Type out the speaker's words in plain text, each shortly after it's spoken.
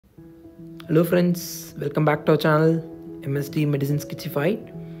Hello friends, welcome back to our channel MSD Medicine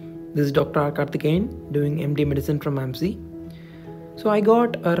SketchifieD. This is Dr. R. Karthikeyan doing MD Medicine from AMC. So I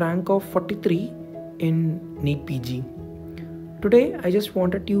got a rank of 43 in NEETPG. Today I just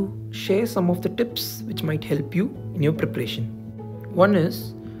wanted to share some of the tips which might help you in your preparation. One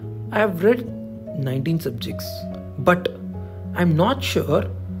is, I have read 19 subjects, but I'm not sure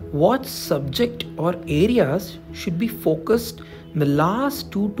what subject or areas should be focused in the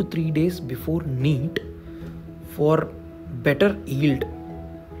last 2 to 3 days before NEET for better yield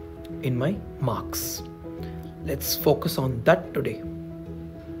in my marks. Let's focus on that today.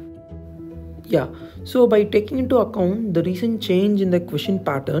 So by taking into account the recent change in the question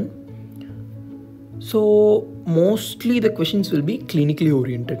pattern, so mostly the questions will be clinically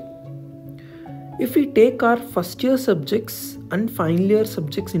oriented. If we take our first year subjects and final year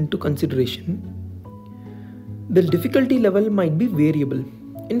subjects into consideration, the difficulty level might be variable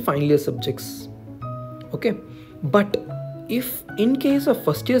in final year subjects. Okay, but if in case of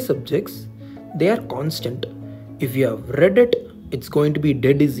first year subjects, they are constant. If you have read it, it's going to be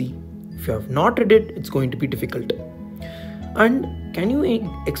dead easy. If you have not read it, it's going to be difficult. And can you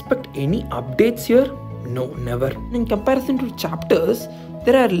expect any updates here? No, never. In comparison to chapters,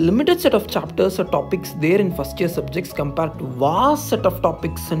 there are limited set of chapters or topics there in first year subjects compared to vast set of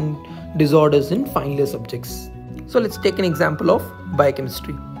topics and disorders in final year subjects. So let's take an example of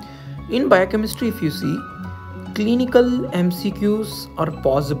biochemistry. In biochemistry, if you see, clinical MCQs are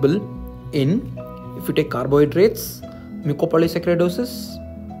possible in, if you take carbohydrates, mucopolysaccharidosis,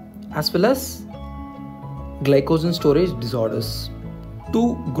 as well as glycogen storage disorders.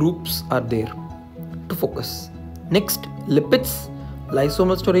 2 groups are there to focus. Next, lipids,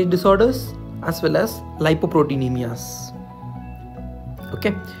 lysosomal storage disorders, as well as lipoproteinemias.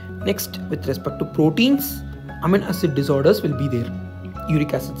 Okay. Next, with respect to proteins, amino acid disorders will be there.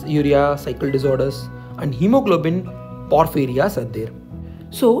 Uric acid, urea cycle disorders, and hemoglobin porphyrias are there.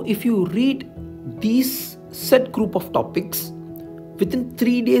 So if you read these set group of topics within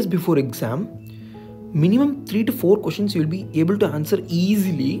 3 days before exam, minimum 3 to 4 questions you will be able to answer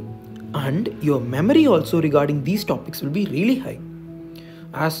easily, and your memory also regarding these topics will be really high,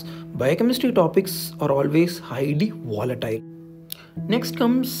 as biochemistry topics are always highly volatile. Next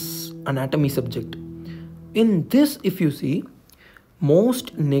comes anatomy subject. In this, if you see,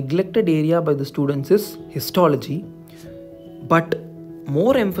 most neglected area by the students is histology, but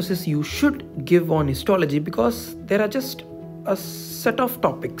more emphasis you should give on histology because there are just a set of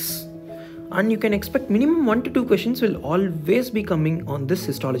topics, and you can expect minimum 1 to 2 questions will always be coming on this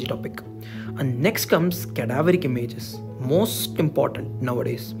histology topic. And next comes cadaveric images, most important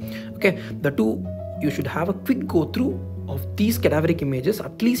nowadays. Okay, the two, you should have a quick go through of these cadaveric images,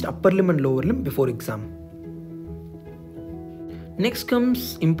 at least upper limb and lower limb, before exam. Next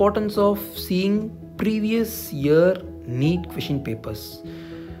comes importance of seeing previous year NEET question papers.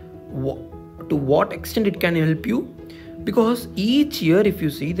 To what extent it can help you? Because each year, if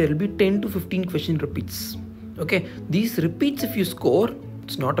you see, there will be 10 to 15 question repeats. Okay, these repeats, if you score,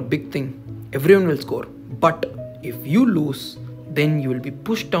 it's not a big thing. Everyone will score. But if you lose, then you will be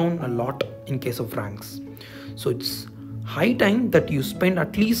pushed down a lot in case of ranks. So it's high time that you spend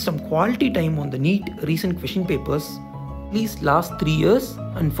at least some quality time on the NEET recent question papers, at least last 3 years,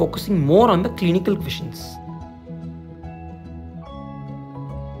 and focusing more on the clinical questions.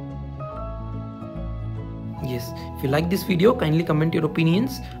 Yes, if you like this video, kindly comment your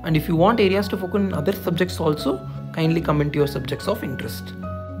opinions, and if you want areas to focus on other subjects also, kindly comment your subjects of interest.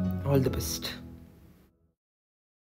 All the best.